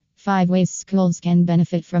5 ways schools can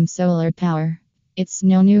benefit from solar power. It's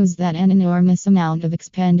no news that an enormous amount of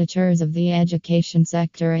expenditures of the education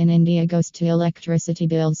sector in India goes to electricity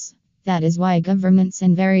bills. That is why governments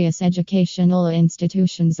and various educational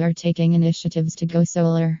institutions are taking initiatives to go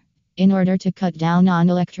solar. In order to cut down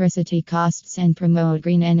on electricity costs and promote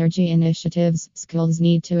green energy initiatives, schools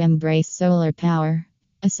need to embrace solar power.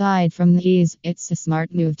 Aside from these, it's a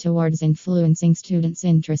smart move towards influencing students'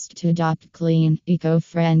 interest to adopt clean,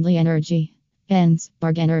 eco-friendly energy. Hence,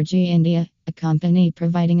 Borg Energy India, a company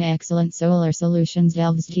providing excellent solar solutions,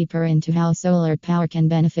 delves deeper into how solar power can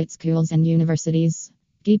benefit schools and universities.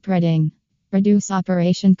 Deep reading. Reduce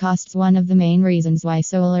operation costs. One of the main reasons why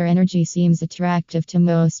solar energy seems attractive to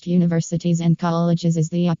most universities and colleges is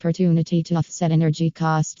the opportunity to offset energy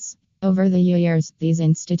costs. Over the years, these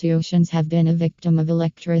institutions have been a victim of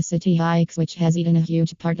electricity hikes, which has eaten a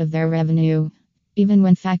huge part of their revenue. Even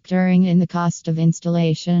when factoring in the cost of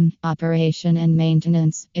installation, operation, and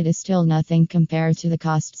maintenance, it is still nothing compared to the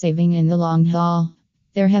cost saving in the long haul.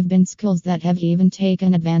 There have been schools that have even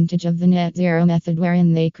taken advantage of the net zero method,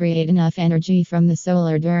 wherein they create enough energy from the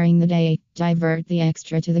solar during the day, divert the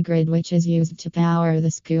extra to the grid, which is used to power the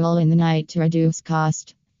school in the night to reduce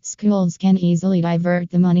cost. Schools can easily divert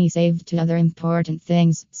the money saved to other important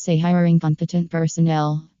things, say hiring competent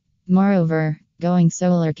personnel. Moreover, going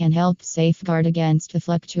solar can help safeguard against the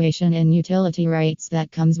fluctuation in utility rates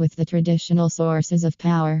that comes with the traditional sources of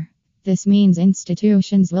power. This means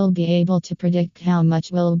institutions will be able to predict how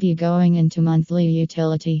much will be going into monthly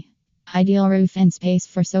utility. Ideal roof and space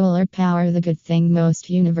for solar power. The good thing, most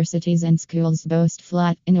universities and schools boast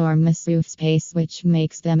flat, enormous roof space, which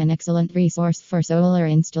makes them an excellent resource for solar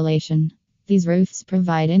installation. These roofs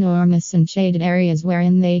provide enormous and shaded areas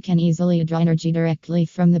wherein they can easily draw energy directly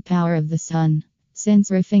from the power of the sun.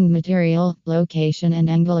 Since roofing material, location, and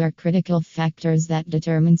angle are critical factors that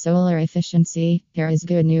determine solar efficiency, here is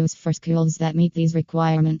good news for schools that meet these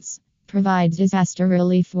requirements. Provide disaster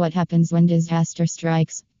relief. What happens when disaster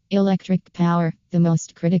strikes? Electric power, the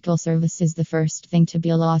most critical service, is the first thing to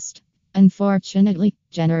be lost. Unfortunately,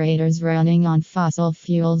 generators running on fossil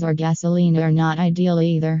fuels or gasoline are not ideal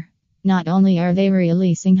either. Not only are they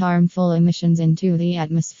releasing harmful emissions into the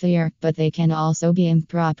atmosphere, but they can also be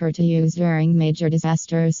improper to use during major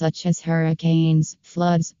disasters such as hurricanes,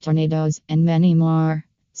 floods, tornadoes, and many more.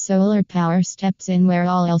 Solar power steps in where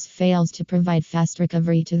all else fails to provide fast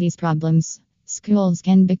recovery to these problems. Schools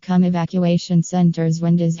can become evacuation centers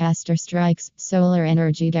when disaster strikes. Solar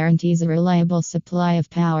energy guarantees a reliable supply of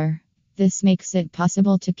power. This makes it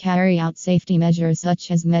possible to carry out safety measures such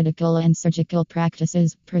as medical and surgical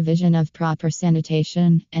practices, provision of proper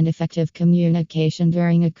sanitation, and effective communication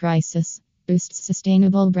during a crisis. Boosts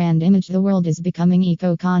sustainable brand image. The world is becoming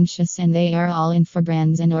eco-conscious, and they are all in for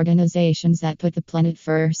brands and organizations that put the planet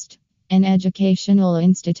first. An educational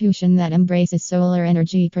institution that embraces solar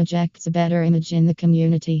energy projects a better image in the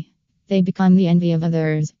community. They become the envy of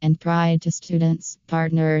others and pride to students,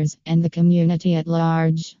 partners, and the community at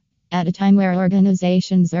large. At a time where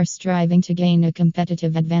organizations are striving to gain a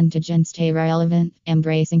competitive advantage and stay relevant,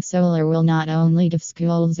 embracing solar will not only give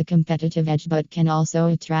schools a competitive edge but can also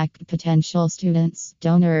attract potential students,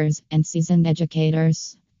 donors, and seasoned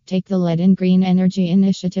educators. Take the lead in green energy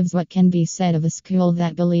initiatives. What can be said of a school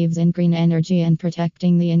that believes in green energy and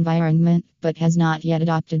protecting the environment, but has not yet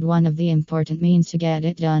adopted one of the important means to get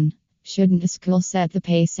it done? Shouldn't a school set the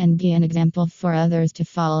pace and be an example for others to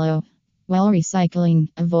follow? Well, recycling,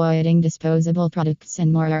 avoiding disposable products,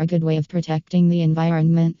 and more are a good way of protecting the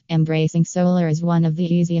environment. Embracing solar is one of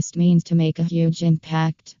the easiest means to make a huge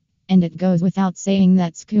impact. And it goes without saying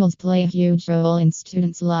that schools play a huge role in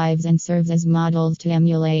students' lives and serves as models to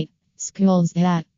emulate. Schools that